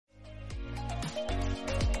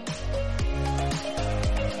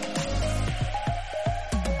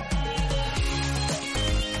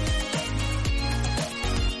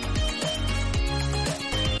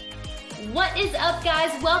up,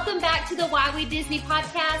 guys? Welcome back to the Why We Disney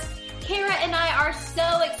podcast. Kara and I are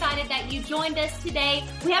so excited that you joined us today.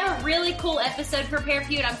 We have a really cool episode prepared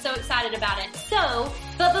for you, and I'm so excited about it.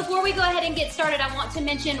 But before we go ahead and get started, I want to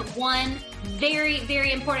mention one very,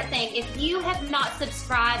 very important thing. If you have not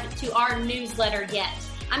subscribed to our newsletter yet,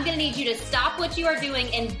 I'm going to need you to stop what you are doing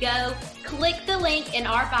and go click the link in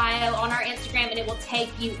our bio on our Instagram, and it will take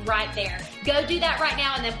you right there. Go do that right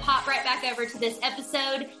now and then pop right back over to this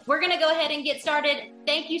episode. We're going to go ahead and get started.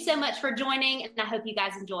 Thank you so much for joining, and I hope you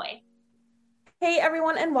guys enjoy. Hey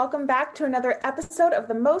everyone, and welcome back to another episode of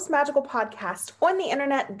the most magical podcast on the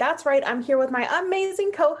internet. That's right, I'm here with my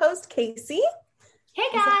amazing co-host, Casey. Hey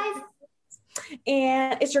guys.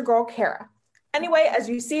 And it's your girl, Kara. Anyway, as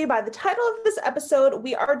you see by the title of this episode,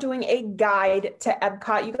 we are doing a guide to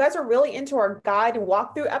Epcot. You guys are really into our guide and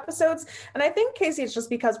walkthrough episodes. And I think, Casey, it's just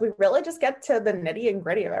because we really just get to the nitty and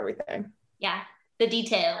gritty of everything. Yeah, the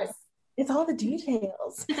details. It's all the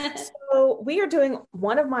details. So we are doing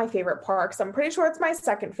one of my favorite parks. I'm pretty sure it's my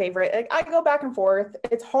second favorite. Like, I go back and forth.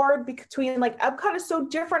 It's hard between, like, Epcot is so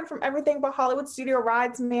different from everything but Hollywood Studio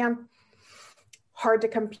rides, man. Hard to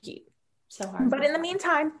compete. So hard. But in the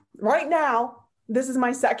meantime, right now, this is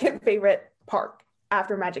my second favorite park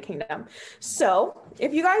after Magic Kingdom. So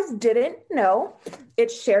if you guys didn't know,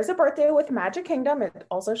 it shares a birthday with Magic Kingdom. It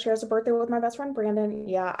also shares a birthday with my best friend, Brandon.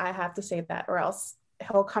 Yeah, I have to say that or else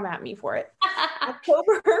he'll come at me for it.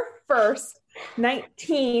 October 1st,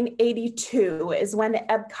 1982 is when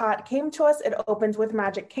Epcot came to us. It opened with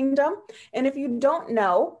Magic Kingdom. And if you don't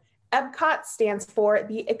know, Epcot stands for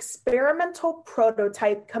the Experimental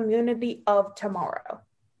Prototype Community of Tomorrow.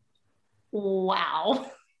 Wow.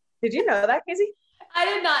 Did you know that, Casey? I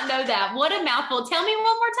did not know that. What a mouthful. Tell me one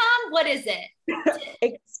more time. What is it?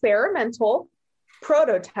 Experimental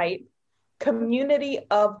Prototype Community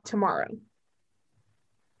of Tomorrow.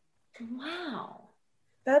 Wow.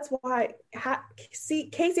 That's why, see,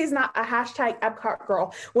 Casey's not a hashtag Epcot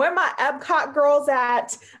girl. Where my Epcot girls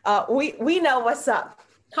at? We know what's up.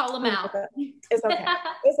 Call them out. It's okay.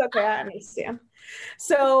 It's okay. I understand.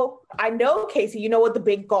 So I know, Casey, you know what the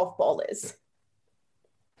big golf ball is,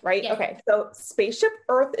 right? Yes. Okay. So Spaceship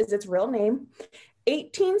Earth is its real name.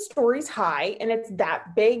 18 stories high, and it's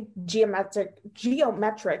that big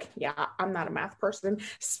geometric, yeah, I'm not a math person,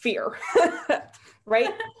 sphere,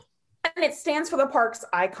 right? And it stands for the park's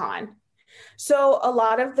icon. So a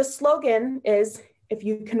lot of the slogan is, if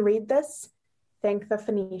you can read this, thank the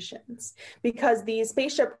Phoenicians, because the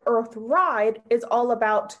Spaceship Earth ride is all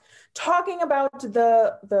about talking about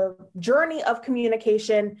the journey of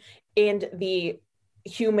communication and the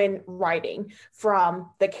human writing from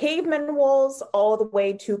the caveman walls all the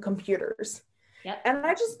way to computers. Yep. And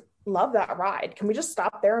I just love that ride. Can we just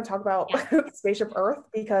stop there and talk about Spaceship Earth?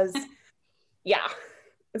 Because yeah,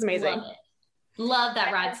 it's amazing. Love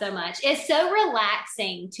that ride so much. It's so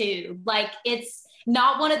relaxing too. Like, it's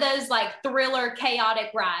not one of those like thriller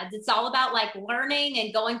chaotic rides. It's all about like learning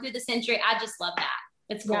and going through the century. I just love that.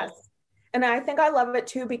 It's cool. Yes. And I think I love it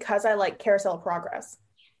too because I like Carousel of Progress.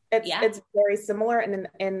 It's very similar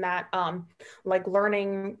in that like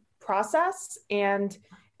learning process, and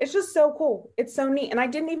it's just so cool. It's so neat. And I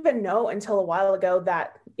didn't even know until a while ago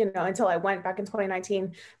that, until I went back in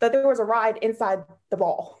 2019, that there was a ride inside the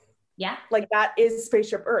ball. Yeah. Like that is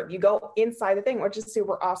Spaceship Earth. You go inside the thing, which is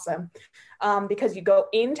super awesome. Because you go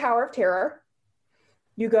in Tower of Terror,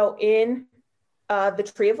 you go in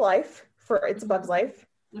the Tree of Life for It's a Bug's Life.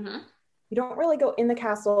 Mm-hmm. You don't really go in the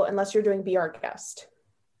castle unless you're doing Be Our Guest.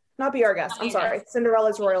 Not Be Our Guest, I'm sorry.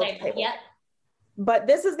 Cinderella's Royal Table. Yep. But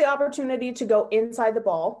this is the opportunity to go inside the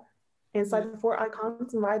ball, inside the four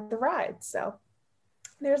icons, and ride the ride. So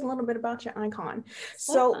there's a little bit about your icon.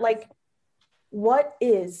 So like, what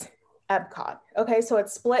is Epcot? Okay, so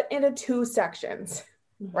it's split into two sections,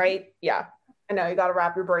 right? Yeah, I know, you got to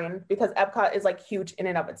wrap your brain because Epcot is like huge in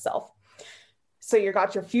and of itself. So you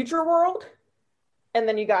got your Future World, and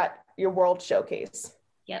then you got your World Showcase.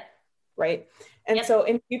 Yep. Right? And so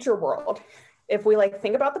in Future World, if we like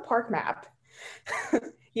think about the park map,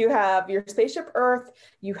 you have your Spaceship Earth,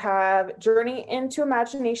 you have Journey into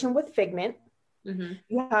Imagination with Figment,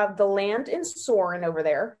 you have the Land in Soarin' over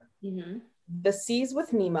there, the Seas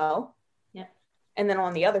with Nemo, and then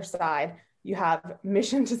on the other side, you have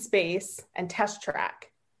Mission to Space and Test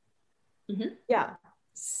Track. Yeah,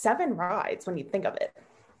 7 rides when you think of it.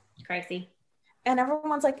 Crazy. And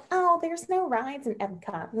everyone's like, oh, there's no rides in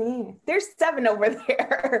Epcot. There's 7 over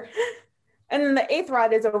there. And then the 8th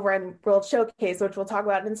ride is over in World Showcase, which we'll talk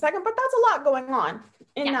about in a second, but that's a lot going on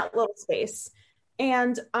in that little space.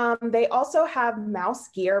 And they also have Mouse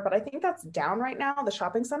Gear, but I think that's down right now, the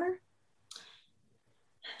shopping center.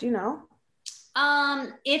 Do you know?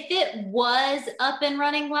 If it was up and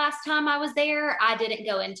running last time I was there, I didn't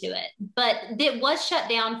go into it, but it was shut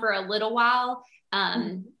down for a little while.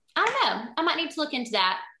 I don't know. I might need to look into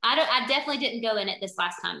that. I definitely didn't go in it this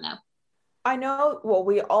last time though. I know, well,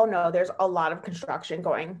 we all know there's a lot of construction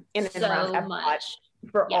going in and around So Epcot much.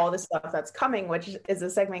 for Yeah. all the stuff that's coming, which is a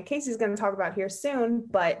segment Casey's going to talk about here soon.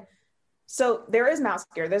 But so there is Mouse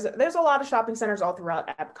Gear. There's a lot of shopping centers all throughout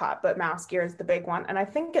Epcot, but Mouse Gear is the big one. And I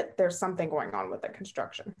think there's something going on with the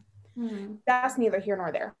construction. That's neither here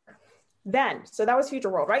nor there. Then, so that was Future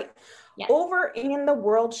World, right? Yeah. Over in the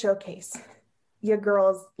World Showcase, your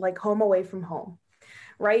girls like home away from home,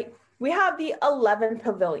 right? We have the 11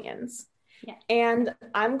 pavilions. Yeah. And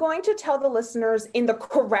I'm going to tell the listeners in the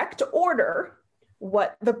correct order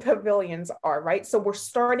what the pavilions are, right? So we're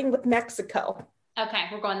starting with Mexico. Okay,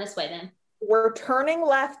 we're going this way then. We're turning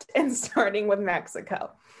left and starting with Mexico.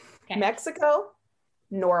 Okay. Mexico,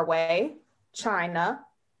 Norway, China,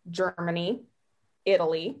 Germany,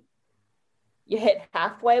 Italy. You hit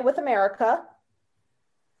halfway with America,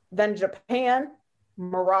 then Japan,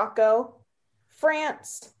 Morocco,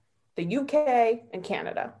 France, the UK, and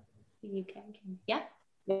Canada. UK. Yeah.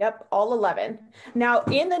 Yep, all 11. Now,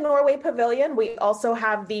 in the Norway Pavilion, we also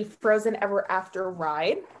have the Frozen Ever After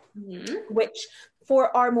ride, which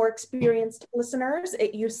for our more experienced listeners,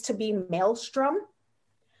 it used to be Maelstrom.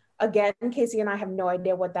 Again, Casey and I have no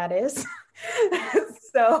idea what that is.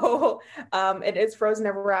 So it is Frozen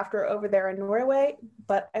Ever After over there in Norway,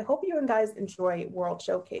 but I hope you guys enjoy World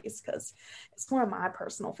Showcase because it's one of my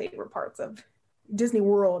personal favorite parts of Disney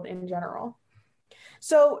World in general.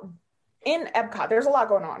 So in Epcot, there's a lot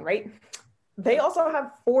going on, right? They also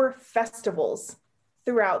have 4 festivals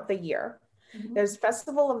throughout the year. There's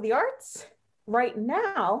Festival of the Arts. Right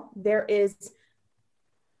now, there is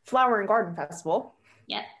Flower and Garden Festival.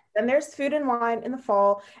 Yeah. Then there's Food and Wine in the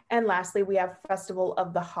fall. And lastly, we have Festival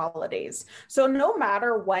of the Holidays. So no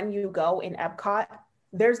matter when you go in Epcot,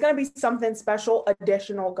 there's going to be something special,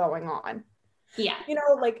 additional going on. Yeah. You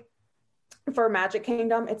know, like for Magic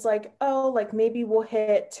Kingdom, it's like, oh, like maybe we'll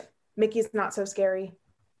hit Mickey's Not So Scary.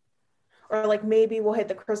 Or like maybe we'll hit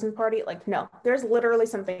the Christmas party. Like, no, there's literally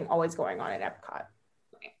something always going on at Epcot,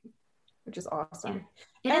 which is awesome.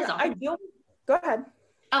 It is awesome. Go ahead.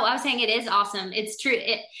 Oh, I was saying it is awesome. It's true.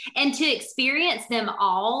 And to experience them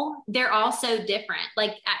all, they're all so different.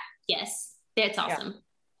 Like, yes, it's awesome.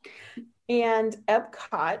 Yeah. And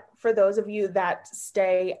Epcot, for those of you that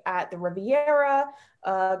stay at the Riviera,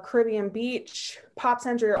 Caribbean Beach, Pop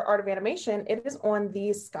Century, or Art of Animation, it is on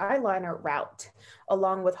the Skyliner route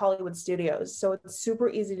along with Hollywood Studios. So it's super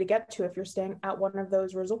easy to get to if you're staying at one of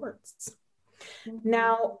those resorts.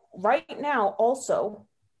 Now, right now, also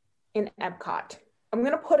in Epcot, I'm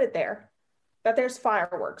going to put it there that there's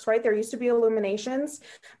fireworks, right? There used to be illuminations,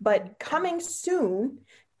 but coming soon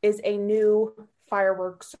is a new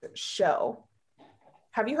fireworks show.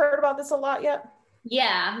 Have you heard about this a lot yet?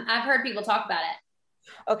 Yeah, I've heard people talk about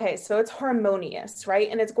it. Okay, so it's Harmonious, right?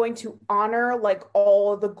 And it's going to honor like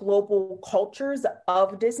all the global cultures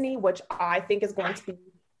of Disney, which I think is going to be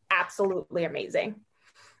absolutely amazing.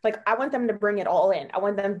 Like, I want them to bring it all in. I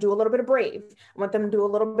want them to do a little bit of Brave. I want them to do a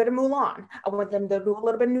little bit of Mulan. I want them to do a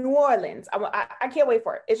little bit of New Orleans. I can't wait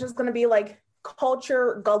for it. It's just going to be like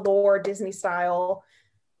culture galore, Disney style.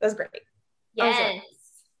 That's great. Yes.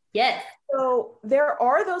 Yes. So there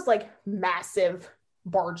are those like massive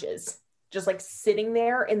barges just like sitting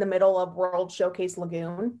there in the middle of World Showcase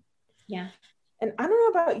Lagoon. Yeah. And I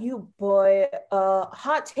don't know about you, but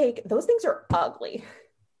hot take, those things are ugly.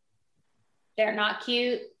 They're not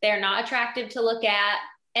cute. They're not attractive to look at.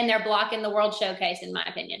 And they're blocking the World Showcase, in my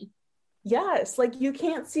opinion. Yes, like you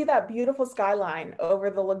can't see that beautiful skyline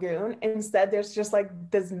over the lagoon. Instead, there's just like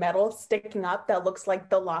this metal sticking up that looks like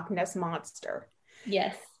the Loch Ness Monster.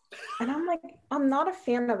 Yes. And I'm like, I'm not a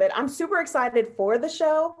fan of it. I'm super excited for the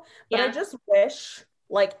show, but I just wish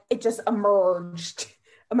like it just emerged.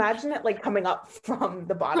 Imagine it like coming up from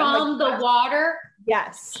the bottom. From like, the water?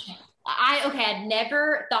 Yes. I'd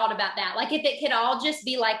never thought about that. Like if it could all just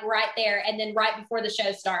be like right there and then right before the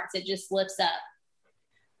show starts, it just lifts up.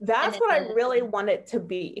 That's what I really want it to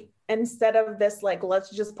be. Instead of this, like, let's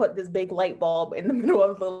just put this big light bulb in the middle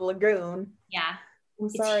of the lagoon. Yeah. I'm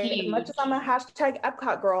sorry. As much as I'm a hashtag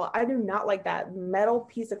Epcot girl, I do not like that metal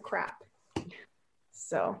piece of crap.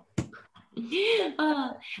 So.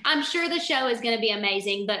 I'm sure the show is going to be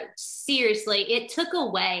amazing, but seriously, it took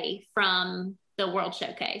away from the World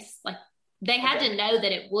Showcase. Like they had to know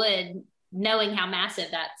that it would, knowing how massive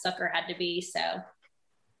that sucker had to be. So.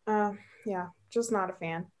 Yeah, just not a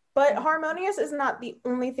fan. But Harmonious is not the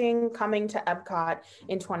only thing coming to Epcot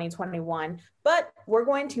in 2021. But we're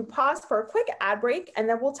going to pause for a quick ad break, and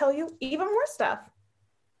then we'll tell you even more stuff.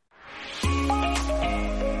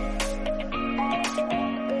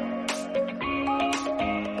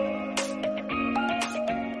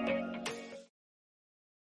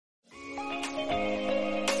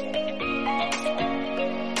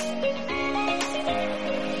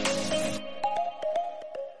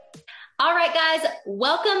 All right, guys,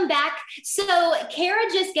 welcome back. So Kara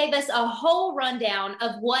just gave us a whole rundown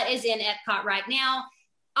of what is in Epcot right now.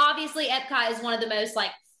 Obviously, Epcot is one of the most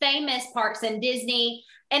like famous parks in Disney,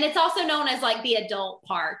 and it's also known as like the adult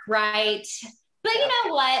park, right? But you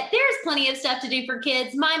know what? There's plenty of stuff to do for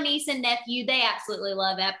kids. My niece and nephew, they absolutely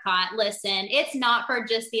love Epcot. Listen, it's not for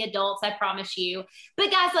just the adults, I promise you.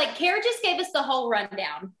 But guys, like Kara just gave us the whole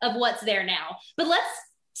rundown of what's there now. But let's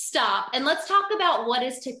stop and let's talk about what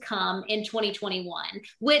is to come in 2021,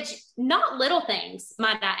 which not little things,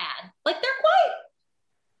 might I add. Like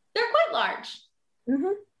they're quite large.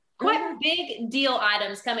 Mm-hmm. Quite big deal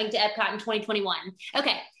items coming to Epcot in 2021.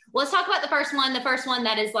 Okay, well, let's talk about the first one. The first one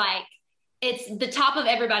that is like, it's the top of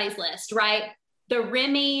everybody's list, right? The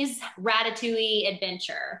Remy's Ratatouille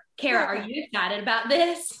Adventure. Kara, are you excited about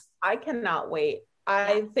this? I cannot wait.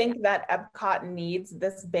 I think that Epcot needs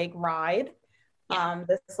this big ride,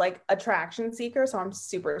 this like attraction seeker. So I'm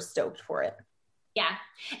super stoked for it. Yeah.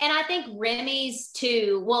 And I think Remy's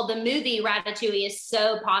too, well, the movie Ratatouille is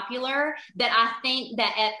so popular that I think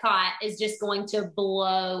that Epcot is just going to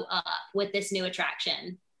blow up with this new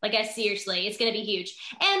attraction. Like, seriously, it's going to be huge.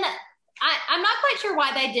 And I'm not quite sure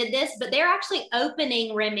why they did this, but they're actually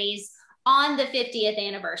opening Remy's on the 50th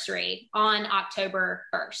anniversary on October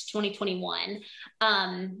 1st, 2021.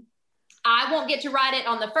 I won't get to ride it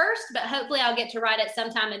on the 1st, but hopefully I'll get to ride it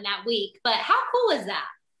sometime in that week. But how cool is that?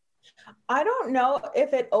 I don't know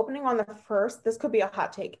if it opening on the 1st, this could be a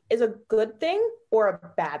hot take, is a good thing or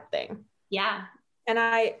a bad thing. Yeah. And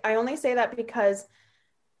I only say that because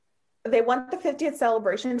they want the 50th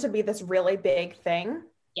celebration to be this really big thing.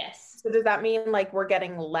 Yes. So does that mean like we're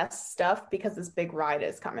getting less stuff because this big ride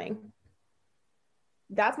is coming?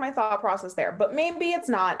 That's my thought process there, but maybe it's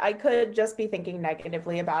not. I could just be thinking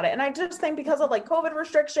negatively about it. And I just think because of like COVID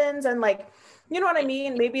restrictions and like, you know what I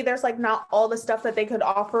mean? Maybe there's like not all the stuff that they could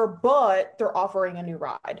offer, but they're offering a new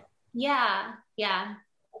ride. Yeah. Yeah.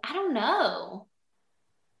 I don't know.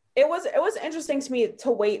 It was interesting to me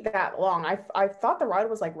to wait that long. I thought the ride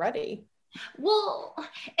was like ready. Well,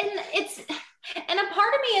 and a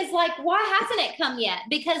part of me is like, why hasn't it come yet?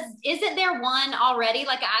 Because isn't there one already?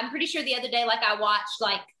 Like, I'm pretty sure the other day, like I watched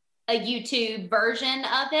like a YouTube version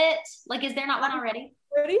of it. Like, is there not one already?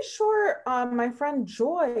 Pretty sure my friend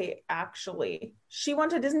Joy, actually, she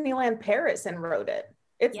went to Disneyland Paris and rode it.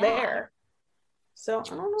 It's there. So I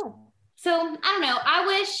don't know. So I don't know. I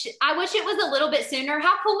wish it was a little bit sooner.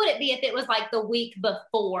 How cool would it be if it was like the week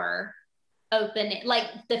before open, like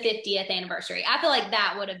the 50th anniversary? I feel like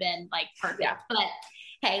that would have been like perfect. Yeah. But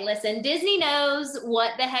hey, listen, Disney knows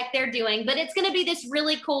what the heck they're doing, but it's going to be this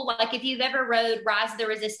really cool, like if you've ever rode Rise of the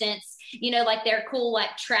Resistance, you know, like their cool,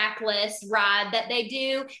 like trackless ride that they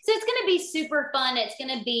do. So it's going to be super fun. It's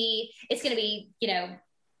going to be, you know,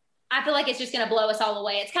 I feel like it's just going to blow us all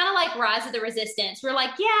away. It's kind of like Rise of the Resistance. We're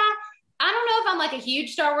like, yeah, I don't know if I'm like a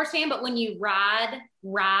huge Star Wars fan, but when you ride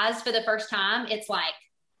Rise for the first time, it's like,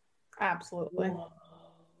 absolutely, whoa,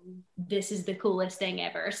 this is the coolest thing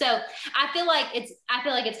ever. So I feel like it's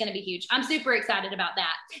going to be huge. I'm super excited about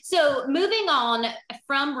that. So moving on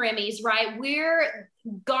from Remy's, right? We're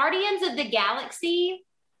Guardians of the Galaxy.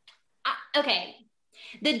 Okay.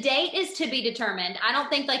 The date is to be determined. I don't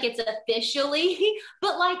think like it's officially,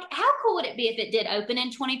 but like how cool would it be if it did open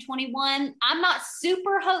in 2021? I'm not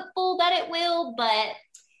super hopeful that it will, but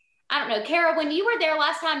I don't know. Kara, when you were there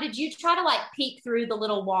last time, did you try to like peek through the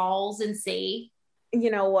little walls and see?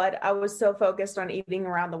 You know what? I was so focused on eating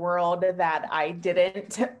around the world that I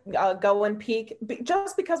didn't go and peek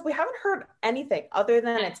just because we haven't heard anything other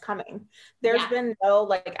than it's coming. There's been no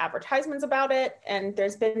like advertisements about it and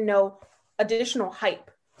there's been no additional hype.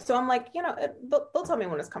 So I'm like, you know, they'll tell me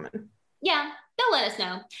when it's coming. Yeah, they'll let us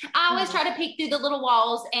know. I always try to peek through the little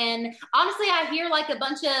walls, and honestly, I hear like a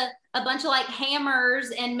bunch of like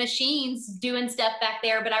hammers and machines doing stuff back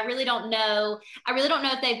there, but I really don't know. I really don't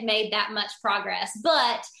know if they've made that much progress,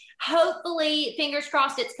 but hopefully, fingers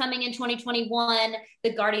crossed, it's coming in 2021,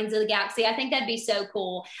 the Guardians of the Galaxy. I think that'd be so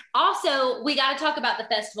cool. Also, we got to talk about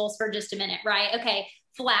the festivals for just a minute, right? Okay.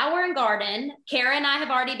 Flower and Garden. Kara and I have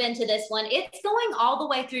already been to this one. It's going all the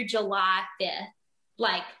way through July 5th.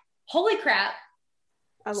 Like, holy crap.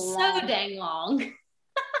 So dang long.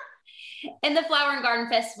 And the Flower and Garden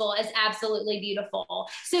Festival is absolutely beautiful.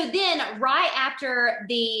 So then right after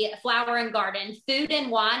the Flower and Garden, Food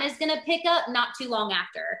and Wine is going to pick up not too long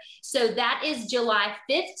after. So that is July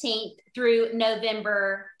 15th through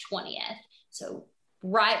November 20th. So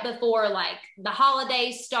right before like the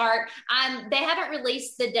holidays start. They haven't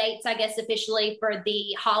released the dates, I guess, officially for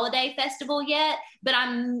the holiday festival yet, but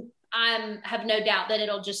I'm have no doubt that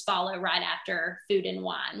it'll just follow right after Food and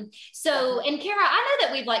Wine. So, and Kara, I know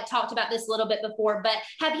that we've like talked about this a little bit before, but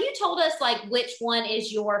have you told us like which one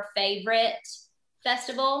is your favorite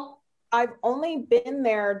festival? I've only been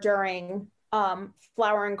there during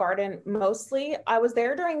Flower and Garden mostly. I was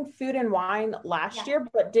there during Food and Wine last year,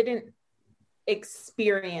 but didn't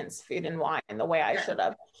experience Food and Wine the way I should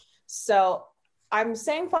have. So I'm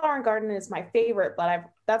saying Flower and Garden is my favorite, but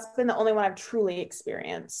that's been the only one I've truly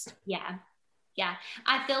experienced. Yeah.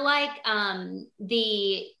 I feel like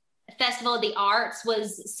the Festival of the Arts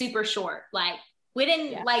was super short. Like we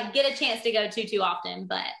didn't like get a chance to go too often,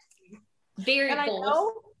 but very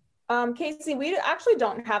cool. I know, Casey, we actually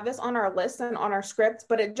don't have this on our list and on our script,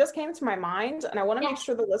 but it just came to my mind, and I want to make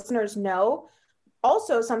sure the listeners know.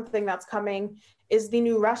 Also, something that's coming is the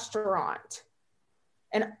new restaurant.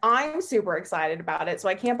 And I'm super excited about it. So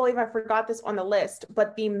I can't believe I forgot this on the list,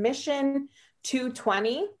 but the Mission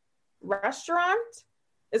 220 restaurant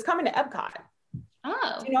is coming to Epcot.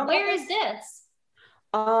 Oh, where is this?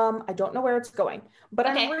 I don't know where it's going, but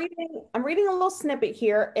I'm reading a little snippet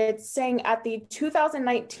here. It's saying at the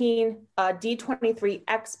 2019 D23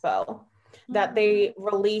 Expo that they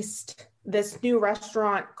released this new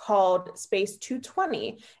restaurant called Space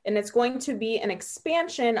 220, and it's going to be an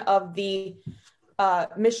expansion of the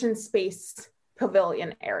Mission Space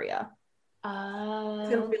Pavilion area. It's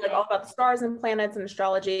going to be like all about the stars and planets and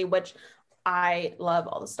astrology, which I love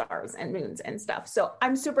all the stars and moons and stuff. So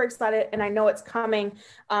I'm super excited, and I know it's coming.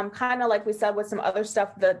 Kind of like we said with some other stuff,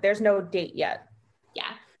 that there's no date yet.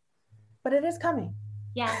 Yeah. But it is coming.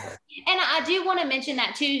 Yeah. And I do want to mention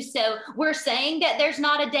that too. So we're saying that there's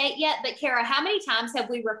not a date yet, but Kara, how many times have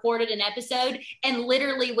we recorded an episode and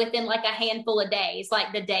literally within like a handful of days,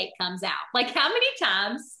 like the date comes out? Like how many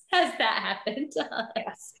times has that happened?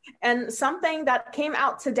 Yes. And something that came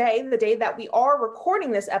out today, the day that we are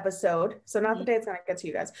recording this episode, so not the day it's going to get to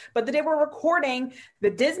you guys, but the day we're recording, the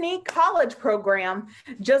Disney College program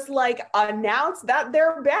just like announced that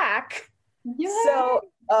they're back. Yay. So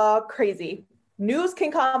crazy. News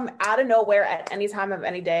can come out of nowhere at any time of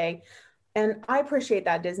any day. And I appreciate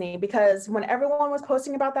that, Disney, because when everyone was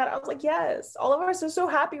posting about that, I was like, yes, all of us are so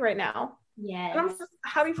happy right now. Yes. And I'm so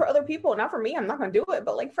happy for other people. Not for me, I'm not going to do it,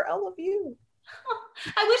 but like for all of you.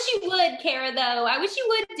 I wish you would, Kara, though. I wish you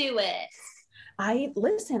would do it.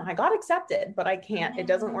 I got accepted, but I can't. It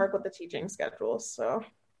doesn't work with the teaching schedule. So,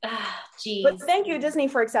 but thank you, Disney,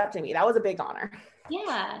 for accepting me. That was a big honor.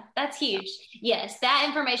 Yeah, that's huge. Yes, that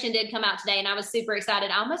information did come out today, and I was super excited.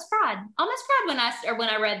 I almost cried when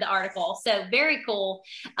I read the article. So very cool.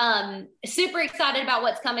 Super excited about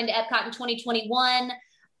what's coming to Epcot in 2021.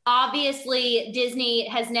 Obviously, Disney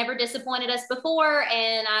has never disappointed us before,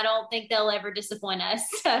 and I don't think they'll ever disappoint us.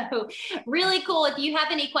 So really cool. If you have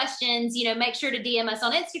any questions, make sure to DM us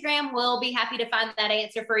on Instagram. We'll be happy to find that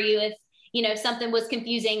answer for you if something was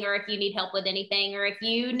confusing, or if you need help with anything, or if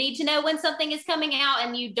you need to know when something is coming out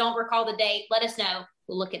and you don't recall the date, let us know.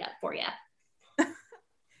 We'll look it up for you.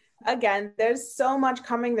 Again, there's so much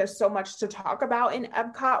coming. There's so much to talk about in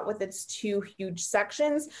Epcot with its two huge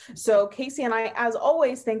sections. So Casey and I, as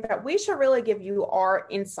always, think that we should really give you our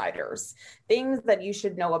insiders, things that you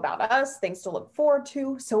should know about us, things to look forward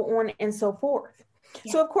to, so on and so forth.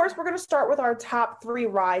 Yeah. So of course, we're going to start with our top 3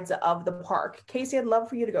 rides of the park. Casey, I'd love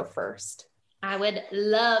for you to go first. I would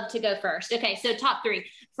love to go first. Okay, so top 3,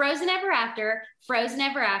 Frozen Ever After,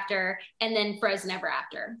 and then Frozen Ever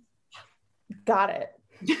After. Got it.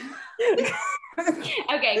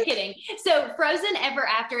 Okay, kidding. So Frozen Ever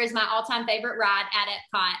After is my all-time favorite ride at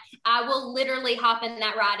Epcot. I will literally hop in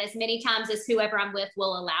that ride as many times as whoever I'm with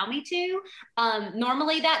will allow me to.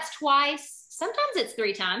 Normally that's twice. Sometimes it's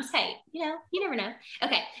 3 times. Hey, you never know.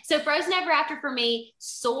 Okay, so Frozen Ever After for me.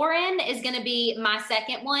 Soarin' is going to be my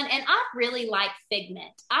second one, and I really like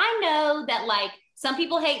Figment. I know that like some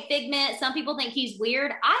people hate Figment, some people think he's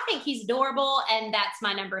weird. I think he's adorable, and that's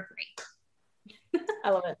my number 3. I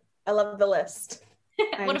love it. I love the list.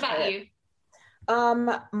 What about you?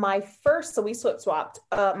 My first, so we swapped.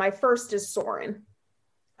 My first is Soarin'.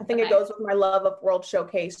 I think it goes with my love of World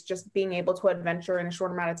Showcase, just being able to adventure in a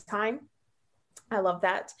short amount of time. I love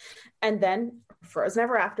that. And then Frozen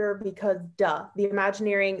Ever After, because the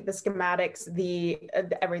Imagineering, the schematics, the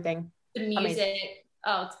everything. The music. Amazing.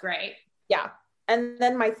 Oh, it's great. Yeah. And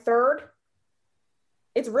then my third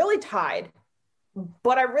it's really tied.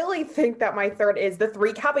 But I really think that my third is the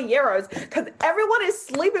Three Caballeros because everyone is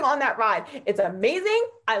sleeping on that ride. It's amazing.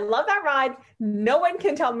 I love that ride. No one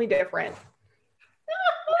can tell me different.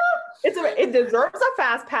 It deserves a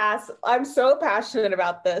fast pass. I'm so passionate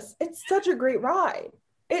about this. It's such a great ride.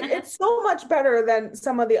 It's so much better than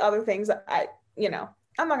some of the other things. I'm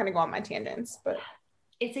not going to go on my tangents, but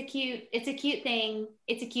it's a cute thing.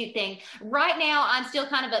 It's a cute thing. Right now, I'm still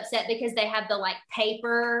kind of upset because they have the like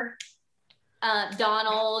paper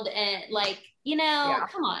Donald and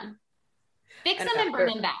come on, fix them and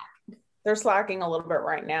bring them back. They're slacking a little bit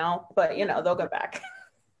right now, but they'll go back.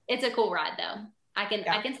 It's a cool ride though. I can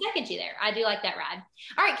second you there. I do like that ride.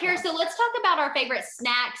 All right, Kara, so let's talk about our favorite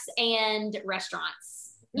snacks and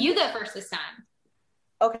restaurants. You go first this time.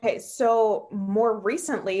 Okay, so more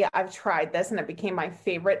recently, I've tried this and it became my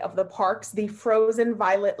favorite of the parks, the frozen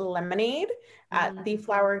violet lemonade at the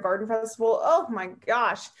Flower and Garden Festival. Oh my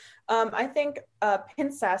gosh. I think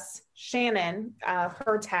Princess Shannon,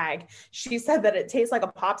 her tag, she said that it tastes like a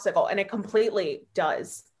popsicle and it completely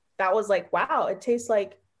does. That was like, wow, it tastes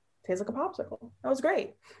like a popsicle. That was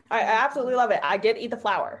great. I absolutely love it. I did eat the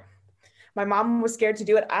flower. My mom was scared to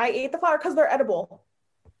do it. I ate the flower because they're edible.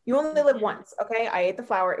 You only live once, okay? I ate the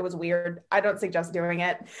flower. It was weird. I don't suggest doing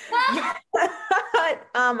it. But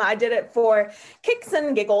I did it for kicks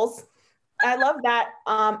and giggles. I love that.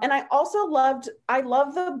 And I also love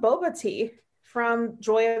the boba tea from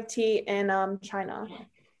Joy of Tea in China.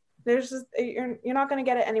 There's just, you're not going to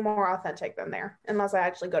get it any more authentic than there, unless I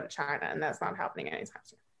actually go to China, and that's not happening anytime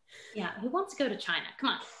soon. Yeah, who wants to go to China?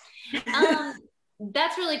 Come on.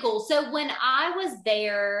 That's really cool. So when I was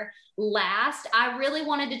there last, I really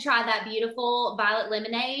wanted to try that beautiful violet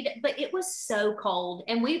lemonade, but it was so cold.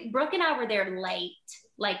 And Brooke and I were there late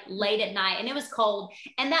at night, and it was cold.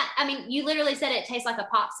 And you literally said it tastes like a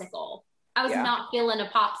popsicle. I was not feeling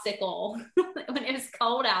a popsicle when it was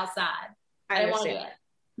cold outside. I didn't want to do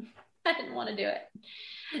it. I didn't want to do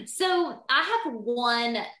it. So I have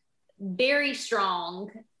one very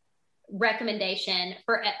strong recommendation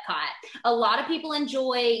for Epcot. A lot of people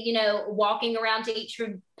enjoy, walking around to each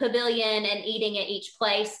pavilion and eating at each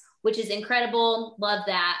place, which is incredible. Love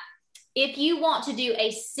that. If you want to do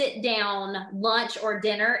a sit down lunch or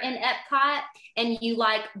dinner in Epcot and you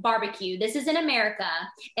like barbecue, this is in America,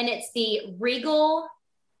 and it's the Regal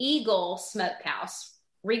Eagle Smokehouse.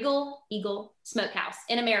 Regal Eagle Smokehouse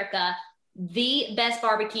in America. The best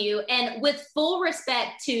barbecue. And with full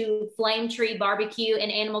respect to Flame Tree Barbecue in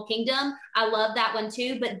Animal Kingdom, I love that one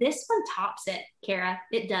too, but this one tops it, Kara.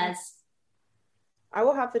 It does. I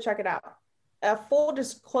will have to check it out. Full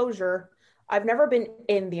disclosure, I've never been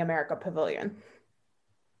in the America Pavilion.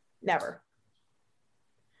 Never.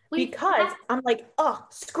 Because I'm like, oh,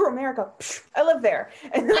 screw America. I live there.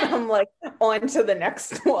 And then I'm like, on to the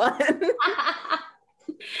next one.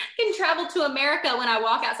 Can travel to America when I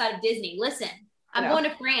walk outside of Disney. Listen, I'm going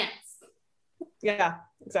to France. Yeah,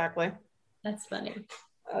 exactly. That's funny.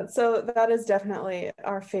 So that is definitely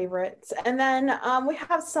our favorites. And then we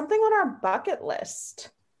have something on our bucket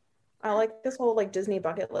list. I like this whole Disney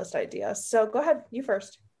bucket list idea. So go ahead, you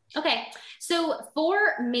first. Okay. So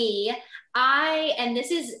for me, I'm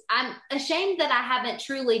ashamed that I haven't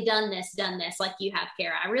truly done this like you have,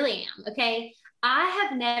 Kara. I really am. Okay. I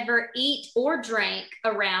have never eat or drank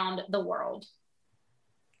around the world.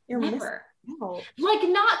 Never.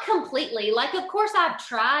 Not completely. Of course I've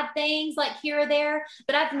tried things here or there,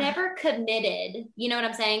 but I've never committed, you know what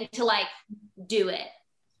I'm saying, to do it,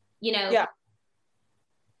 Yeah.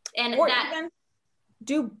 And or even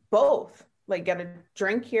do both. Get a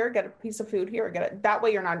drink here, get a piece of food here, that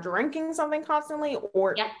way you're not drinking something constantly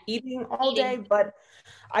or eating all day. But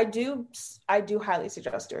I do highly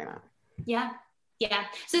suggest doing that. Yeah. Yeah.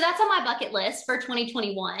 So that's on my bucket list for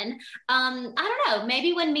 2021. I don't know,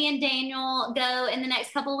 maybe when me and Daniel go in the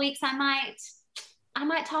next couple of weeks, I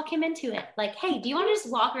might talk him into it. Hey, do you want to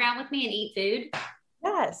just walk around with me and eat food?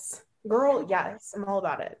 Yes, girl. Yes. I'm all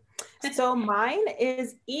about it. So mine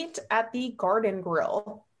is eat at the Garden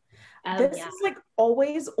Grill. This is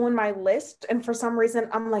always on my list. And for some reason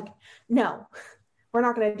I'm like, no, we're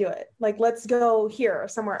not going to do it. Let's go here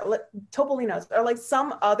somewhere. Topolino's or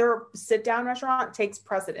some other sit down restaurant takes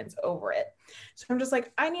precedence over it. So I'm just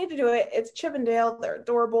I need to do it. It's Chippendale. They're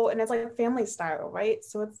adorable. And it's family style, right?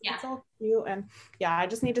 So it's all cute. And I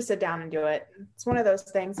just need to sit down and do it. It's one of those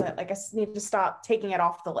things that I need to stop taking it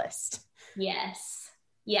off the list. Yes.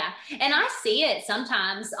 Yeah. And I see it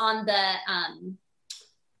sometimes on the,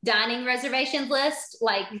 dining reservations list.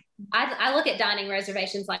 I look at dining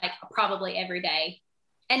reservations probably every day.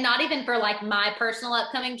 And not even for like my personal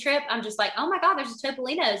upcoming trip. I'm just like, oh my God, there's a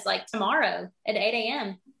Topolino's like tomorrow at 8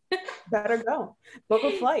 a.m. Better go. Book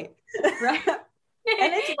a flight. Right.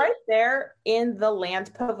 And it's right there in the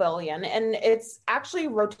land pavilion, and it's actually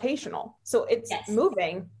rotational. So it's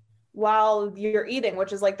moving while you're eating,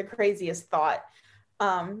 which is like the craziest thought.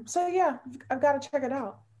 So yeah, I've got to check it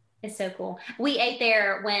out. It's so cool. We ate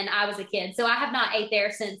there when I was a kid. So I have not ate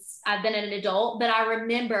there since I've been an adult, but I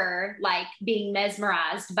remember like being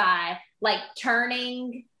mesmerized by like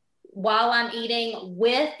turning while I'm eating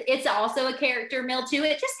with, it's also a character meal too.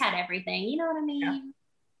 It just had everything. You know what I mean? Yeah.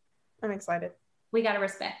 I'm excited. We got to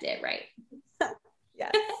respect it, right?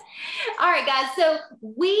 Yes. All right, guys. So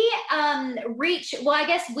we I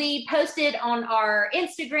guess we posted on our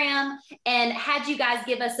Instagram and had you guys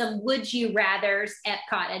give us some Would You Rathers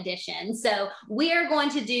Epcot edition. So we are going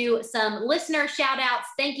to do some listener shout outs.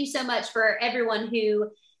 Thank you so much for everyone who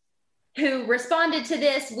responded to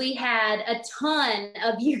this. We had a ton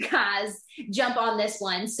of you guys jump on this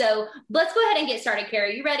one. So let's go ahead and get started.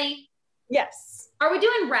 Kara, you ready? Yes. Are we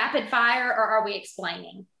doing rapid fire or are we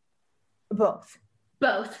explaining? Both.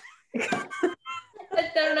 I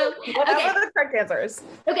don't know. Whatever the correct answer is.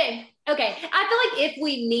 Okay. I feel like if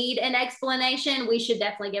we need an explanation, we should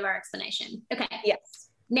definitely give our explanation. Okay. Yes.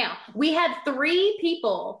 Now, we had 3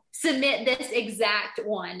 people submit this exact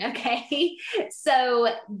one, okay? So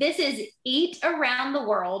this is Eat Around the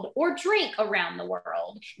World or Drink Around the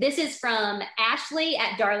World. This is from Ashley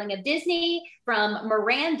at Darling of Disney, from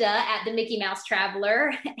Miranda at the Mickey Mouse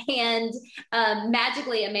Traveler, and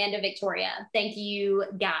magically Amanda Victoria. Thank you,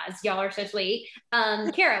 guys. Y'all are so sweet.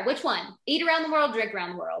 Kara, which one? Eat Around the World, Drink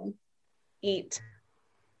Around the World? Eat.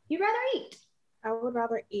 You'd rather eat? I would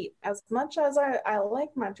rather eat. As much as I like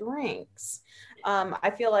my drinks,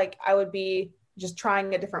 I feel like I would be just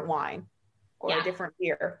trying a different wine or a different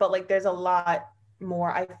beer. But like there's a lot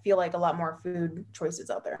more, I feel like a lot more food choices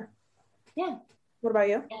out there. Yeah. What about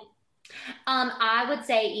you? Yeah. I would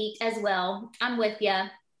say eat as well. I'm with you. You.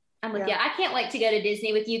 I can't wait to go to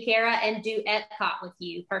Disney with you, Kara, and do Epcot with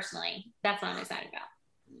you personally. That's what I'm excited about.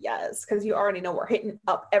 Yes, because you already know we're hitting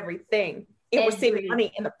up everything. And we're saving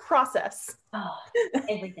money in the process. Oh,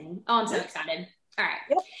 everything. Oh, I'm so excited. All right.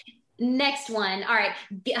 Yep. Next one. All right.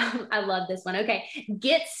 I love this one. Okay.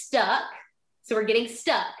 Get stuck. So we're getting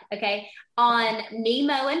stuck. Okay. On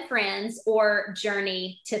Nemo and Friends or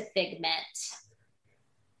Journey to Figment.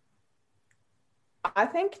 I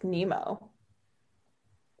think Nemo.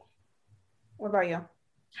 What about you?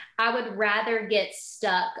 I would rather get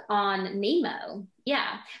stuck on Nemo.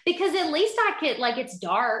 Yeah. Because at least I could, like, it's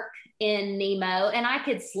dark in Nemo and I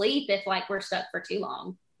could sleep if like we're stuck for too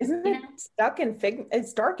long. Isn't it stuck in Figment?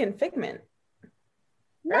 It's dark in Figment.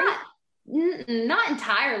 Right? Not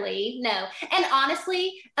entirely. No. And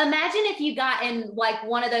honestly, imagine if you got in like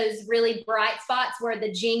one of those really bright spots where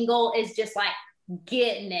the jingle is just like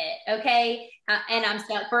getting it. Okay. And I'm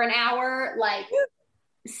stuck for an hour. Like,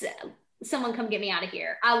 someone come get me out of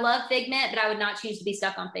here. I love Figment, but I would not choose to be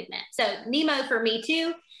stuck on Figment. So Nemo for me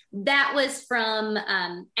too. That was from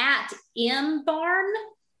at M Barn,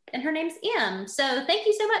 and her name's M. So thank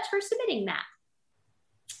you so much for submitting that.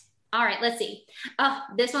 All right, let's see. Oh,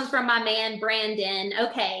 this one's from my man, Brandon.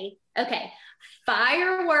 Okay.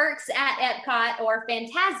 Fireworks at Epcot or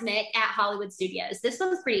Fantasmic at Hollywood Studios. This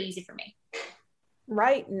one's pretty easy for me.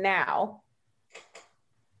 Right now,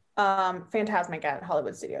 Fantasmic at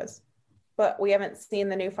Hollywood Studios. But we haven't seen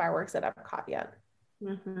the new fireworks at Epcot yet.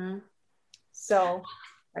 Mm-hmm. So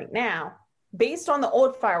right now, based on the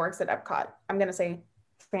old fireworks at Epcot, I'm going to say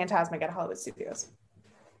Fantasmic at Hollywood Studios.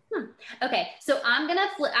 Okay, so I'm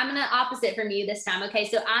gonna opposite from you this time. Okay,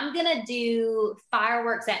 so I'm gonna do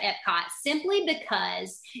fireworks at Epcot simply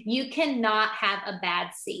because you cannot have a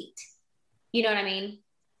bad seat. You know what I mean?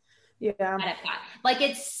 Yeah. At Epcot. Like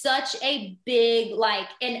it's such a big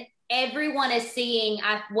and everyone is seeing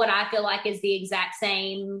what I feel like is the exact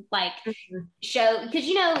same show,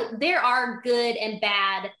 because there are good and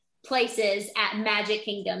bad places at Magic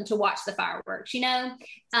Kingdom to watch the fireworks,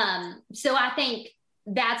 so I think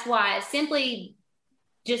that's why, simply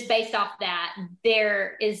just based off that,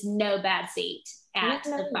 there is no bad seat at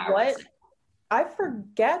the fireworks. What? I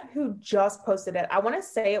forget who just posted it. I want to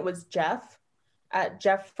say it was Jeff at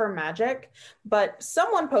Jeff for Magic, but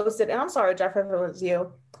someone posted, and I'm sorry, Jeff, if it was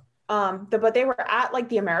you. But they were at like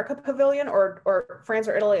the America Pavilion or France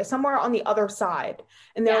or Italy, somewhere on the other side.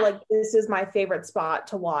 And they're like, this is my favorite spot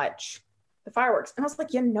to watch the fireworks. And I was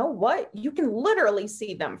like, you know what? You can literally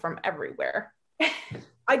see them from everywhere.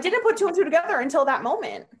 I didn't put 2 and 2 together until that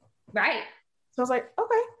moment. Right. So I was like,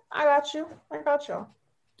 okay, I got you.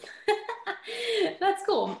 That's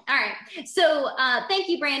cool. All right. So thank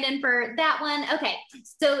you, Brandon, for that one. Okay.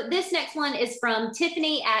 So this next one is from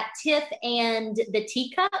Tiffany at Tiff and the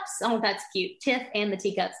Teacups. Oh, that's cute. Tiff and the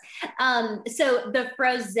Teacups. So the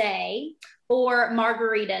Frosé or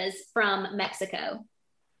margaritas from Mexico.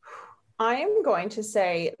 I am going to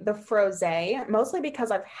say the Frosé, mostly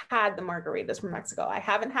because I've had the margaritas from Mexico. I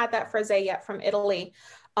haven't had that Frosé yet from Italy.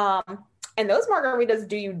 And those margaritas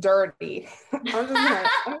do you dirty. I'm gonna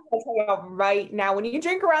tell you right now, when you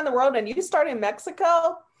drink around the world and you start in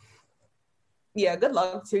Mexico, yeah, good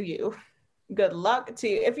luck to you. Good luck to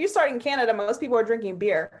you. If you start in Canada, most people are drinking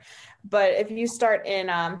beer. But if you start in,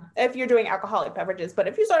 if you're doing alcoholic beverages, but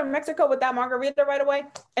if you start in Mexico with that margarita right away,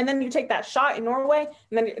 and then you take that shot in Norway,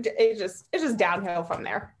 and then it's just downhill from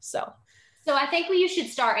there. So I think you should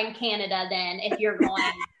start in Canada then if you're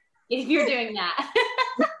doing that.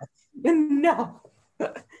 No.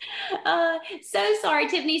 So sorry,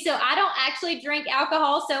 Tiffany. So I don't actually drink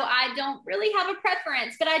alcohol, so I don't really have a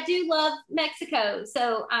preference, but I do love Mexico.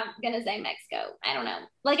 So I'm going to say Mexico. I don't know.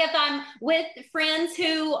 Like if I'm with friends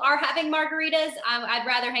who are having margaritas, I'd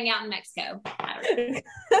rather hang out in Mexico. I don't know.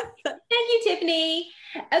 Thank you, Tiffany.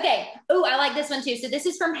 Okay. Oh, I like this one too. So this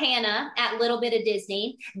is from Hannah at Little Bit of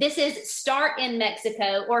Disney. This is start in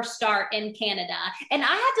Mexico or start in Canada. And I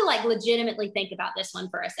had to like legitimately think about this one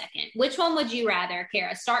for a second. Which one would you rather,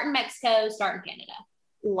 Kara? Start in Mexico, start in Canada?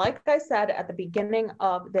 Like I said at the beginning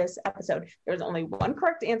of this episode, there's only one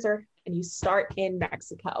correct answer, and you start in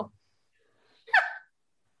Mexico.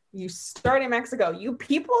 You start in Mexico. You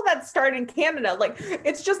people that start in Canada, like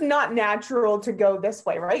it's just not natural to go this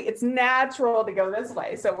way, right? It's natural to go this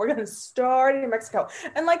way. So we're going to start in Mexico.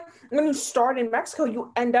 And like when you start in Mexico,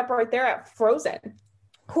 you end up right there at Frozen.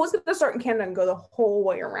 Who's going to start in Canada and go the whole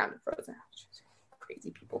way around Frozen?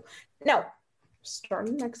 Crazy people. No, start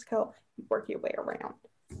in Mexico, you work your way around.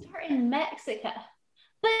 Start in Mexico.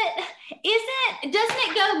 But doesn't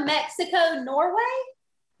it go Mexico, Norway?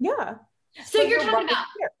 Yeah. So you're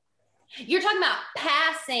talking about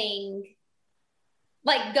passing,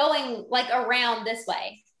 like going like around this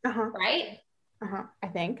way, right? I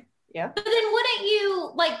think, yeah. But then wouldn't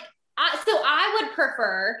you like? I would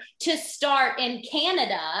prefer to start in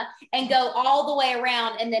Canada and go all the way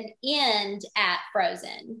around and then end at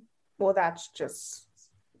Frozen. Well, that's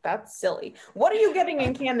silly. What are you getting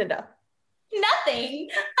in Canada? Nothing.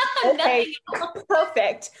 Okay, nothing.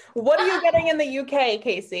 Perfect. What are you getting in the UK,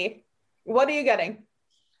 Casey? What are you getting?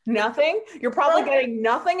 Nothing? You're probably getting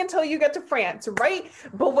nothing until you get to France, right?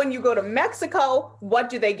 But when you go to Mexico, what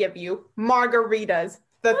do they give you? Margaritas,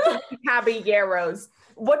 the three caballeros.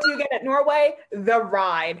 What do you get at Norway? The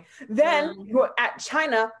ride. Then you're at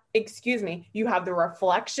China, you have the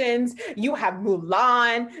reflections, you have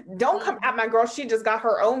Mulan. Don't come at my girl. She just got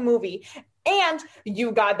her own movie. And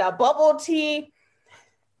you got the bubble tea.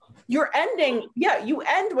 You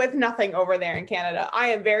end with nothing over there in Canada. I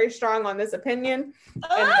am very strong on this opinion.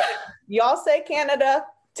 And y'all say Canada,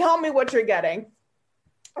 tell me what you're getting.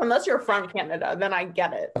 Unless you're from Canada, then I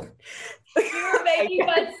get it. You're making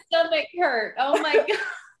my stomach hurt. Oh my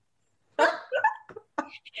God.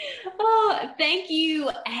 Oh, thank you,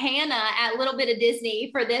 Hannah at Little Bit of Disney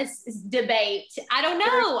for this debate. I don't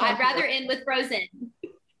know. I'd rather end with Frozen.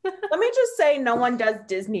 Let me just say no one does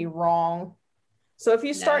Disney wrong. So if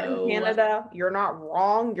you start in Canada, you're not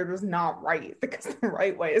wrong. You're just not right, because the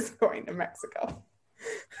right way is going to Mexico.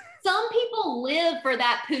 Some people live for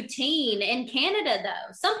that poutine in Canada,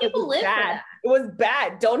 though. Some people live for that. It was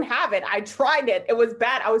bad. Don't have it. I tried it. It was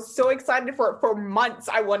bad. I was so excited for it for months.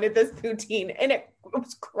 I wanted this poutine, and it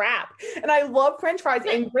was crap. And I love French fries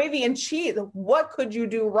and gravy and cheese. What could you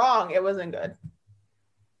do wrong? It wasn't good.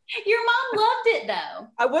 Your mom loved it, though.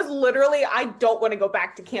 I don't want to go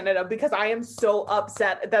back to Canada because I am so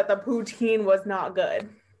upset that the poutine was not good.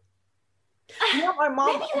 Yeah, my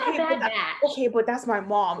mom. Okay, but that's my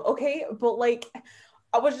mom. Okay, but like,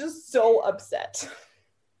 I was just so upset.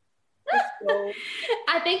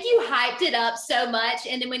 I think you hyped it up so much,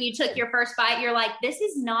 and then when you took your first bite, you're like, "This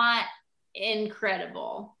is not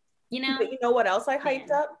incredible," you know. But you know what else I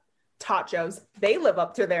hyped up? Tachos. They live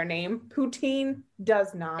up to their name. Poutine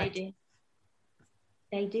does not. They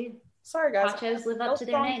do. Sorry, guys. Tachos live up to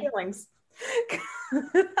their name. Feelings.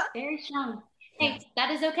 Very strong. Thanks. That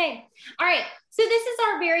is okay. All right. So this is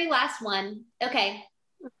our very last one. Okay.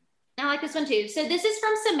 I like this one too. So this is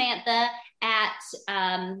from Samantha at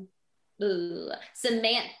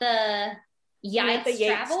Samantha Yates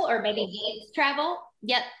Travel, or maybe Yates Travel.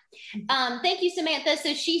 Yep. Thank you, Samantha.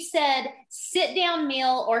 So she said, sit down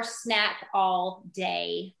meal or snack all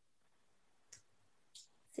day.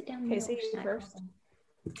 Sit down meal or snack first.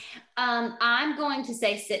 I'm going to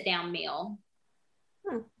say sit down meal,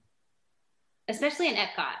 especially in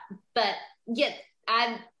Epcot. But yeah,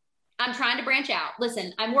 I'm trying to branch out.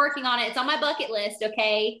 Listen, I'm working on it. It's on my bucket list,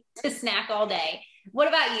 okay, to snack all day. What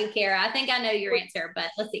about you, Kara? I think I know your answer, but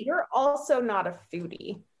let's see. You're also not a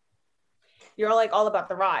foodie. You're like all about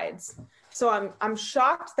the rides. So I'm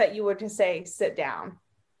shocked that you would just say sit down.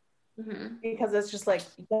 Because it's just like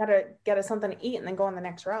you gotta get us something to eat and then go on the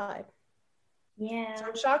next ride. Yeah. So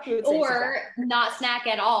I'm shocked you would say or not snack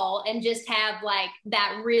at all and just have like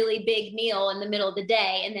that really big meal in the middle of the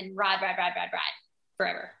day and then ride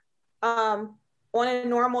forever. On a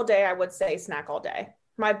normal day, I would say snack all day.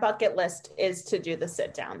 My bucket list is to do the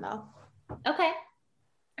sit down though. Okay.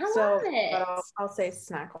 I love it. I'll say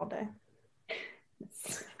snack all day.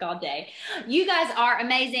 All day. You guys are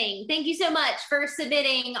amazing. Thank you so much for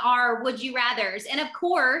submitting our Would You Rathers. And of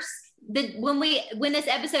course, when this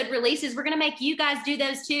episode releases, we're going to make you guys do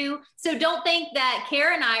those too. So don't think that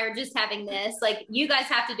Kara and I are just having this. Like, you guys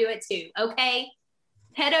have to do it too. Okay.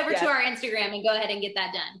 Head over to our Instagram and go ahead and get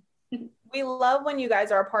that done. We love when you guys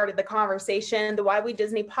are a part of the conversation. The Why We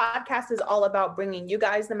Disney podcast is all about bringing you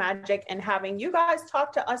guys the magic and having you guys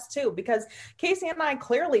talk to us too, because Casey and I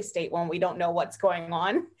clearly state when we don't know what's going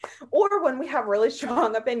on or when we have really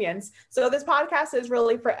strong opinions. So this podcast is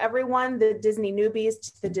really for everyone, the Disney newbies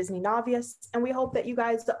to the Disney novice, and we hope that you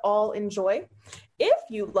guys all enjoy. If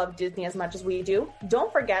you love Disney as much as we do,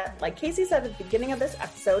 don't forget, like Casey said at the beginning of this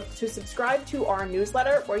episode, to subscribe to our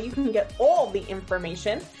newsletter where you can get all the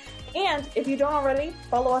information. And if you don't already,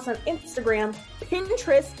 follow us on Instagram,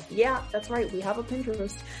 Pinterest. Yeah, that's right. We have a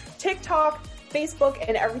Pinterest, TikTok, Facebook,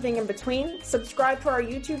 and everything in between. Subscribe to our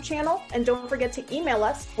YouTube channel. And don't forget to email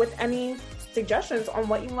us with any suggestions on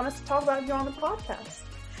what you want us to talk about here on the podcast.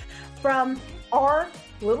 From our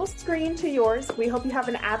little screen to yours, we hope you have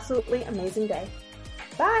an absolutely amazing day.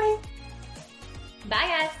 Bye. Bye,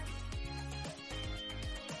 guys.